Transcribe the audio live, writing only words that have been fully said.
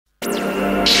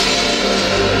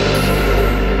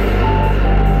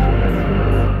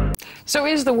So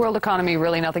is the world economy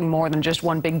really nothing more than just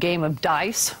one big game of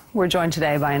dice? We're joined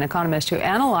today by an economist who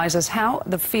analyzes how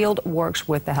the field works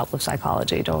with the help of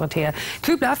psychology. Dorothea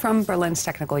Kübler from Berlin's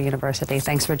Technical University.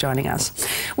 Thanks for joining us.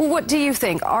 Well, what do you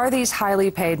think? Are these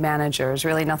highly paid managers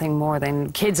really nothing more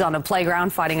than kids on a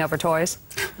playground fighting over toys?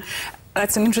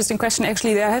 That's an interesting question.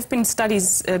 Actually, there have been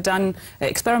studies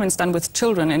experiments done with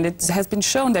children, and it has been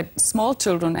shown that small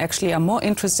children actually are more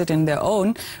interested in their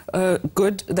own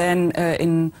good than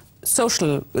in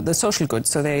the social good,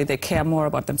 so they care more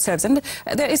about themselves. And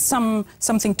there is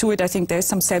something to it. I think there is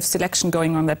some self-selection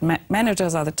going on, that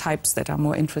managers are the types that are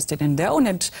more interested in their own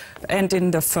and in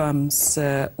the firm's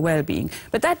well-being.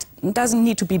 But that doesn't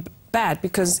need to be bad,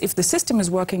 because if the system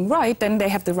is working right, then they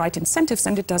have the right incentives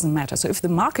and it doesn't matter. So if the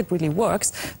market really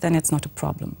works, then it's not a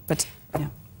problem. But yeah.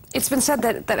 It's been said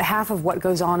that half of what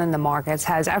goes on in the markets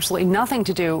has absolutely nothing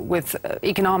to do with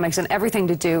economics and everything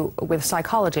to do with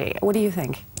psychology. What do you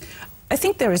think? I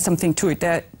think there is something to it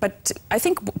there, but I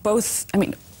think both, I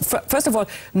mean, first of all,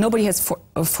 nobody has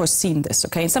foreseen this,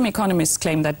 okay? Some economists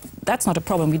claim that that's not a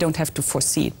problem, we don't have to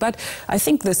foresee it. But I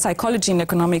think the psychology and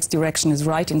economics direction is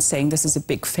right in saying this is a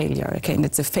big failure, okay? And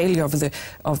it's a failure of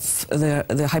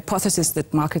the hypothesis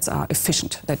that markets are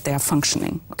efficient, that they are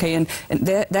functioning, okay? And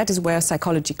that is where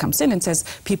psychology comes in and says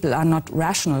people are not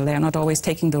rational, they are not always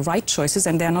taking the right choices,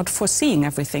 and they're not foreseeing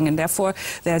everything. And therefore,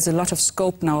 there's a lot of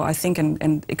scope now, I think,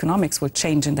 and economics will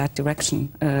change in that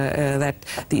direction, that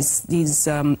these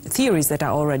theories that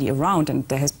are already around, and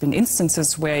there has been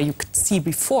instances where you could see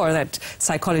before that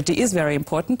psychology is very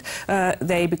important,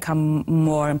 they become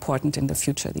more important in the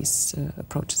future, these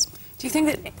approaches. Do you think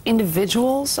that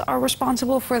individuals are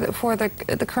responsible for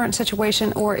the current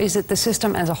situation, or is it the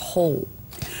system as a whole?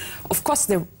 Of course,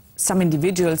 some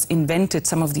individuals invented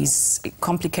some of these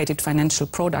complicated financial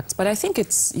products, but I think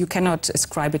you cannot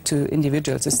ascribe it to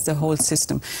individuals. It's the whole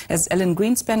system. As Alan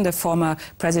Greenspan, the former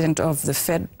president of the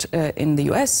Fed in the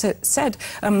US, said,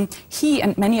 he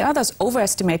and many others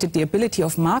overestimated the ability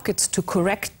of markets to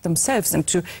correct themselves.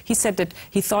 And he said that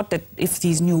he thought that if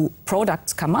these new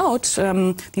products come out,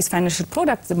 these financial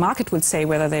products, the market will say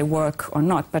whether they work or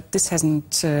not. But this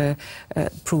hasn't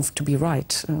proved to be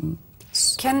right.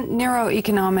 Can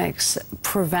neuroeconomics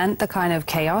prevent the kind of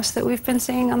chaos that we've been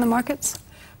seeing on the markets?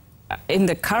 In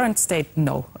the current state,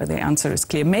 no. The answer is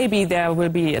clear. Maybe there will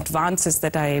be advances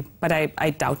but I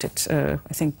doubt it.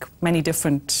 I think many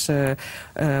different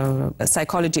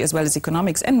psychology as well as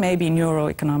economics and maybe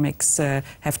neuroeconomics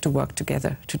have to work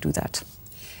together to do that.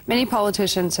 Many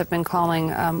politicians have been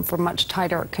calling for much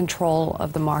tighter control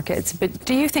of the markets. But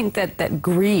do you think that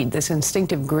greed, this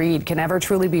instinctive greed, can ever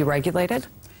truly be regulated?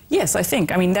 Yes, I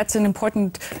think. I mean, that's an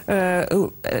important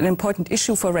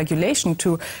issue for regulation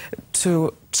to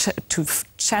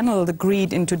channel the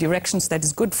greed into directions that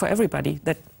is good for everybody.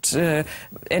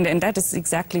 And that is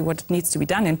exactly what needs to be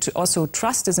done. And also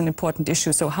trust is an important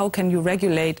issue. So how can you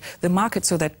regulate the market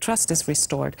so that trust is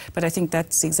restored? But I think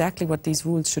that's exactly what these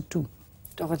rules should do.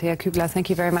 Dorothea Kübler, thank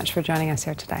you very much for joining us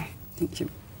here today. Thank you.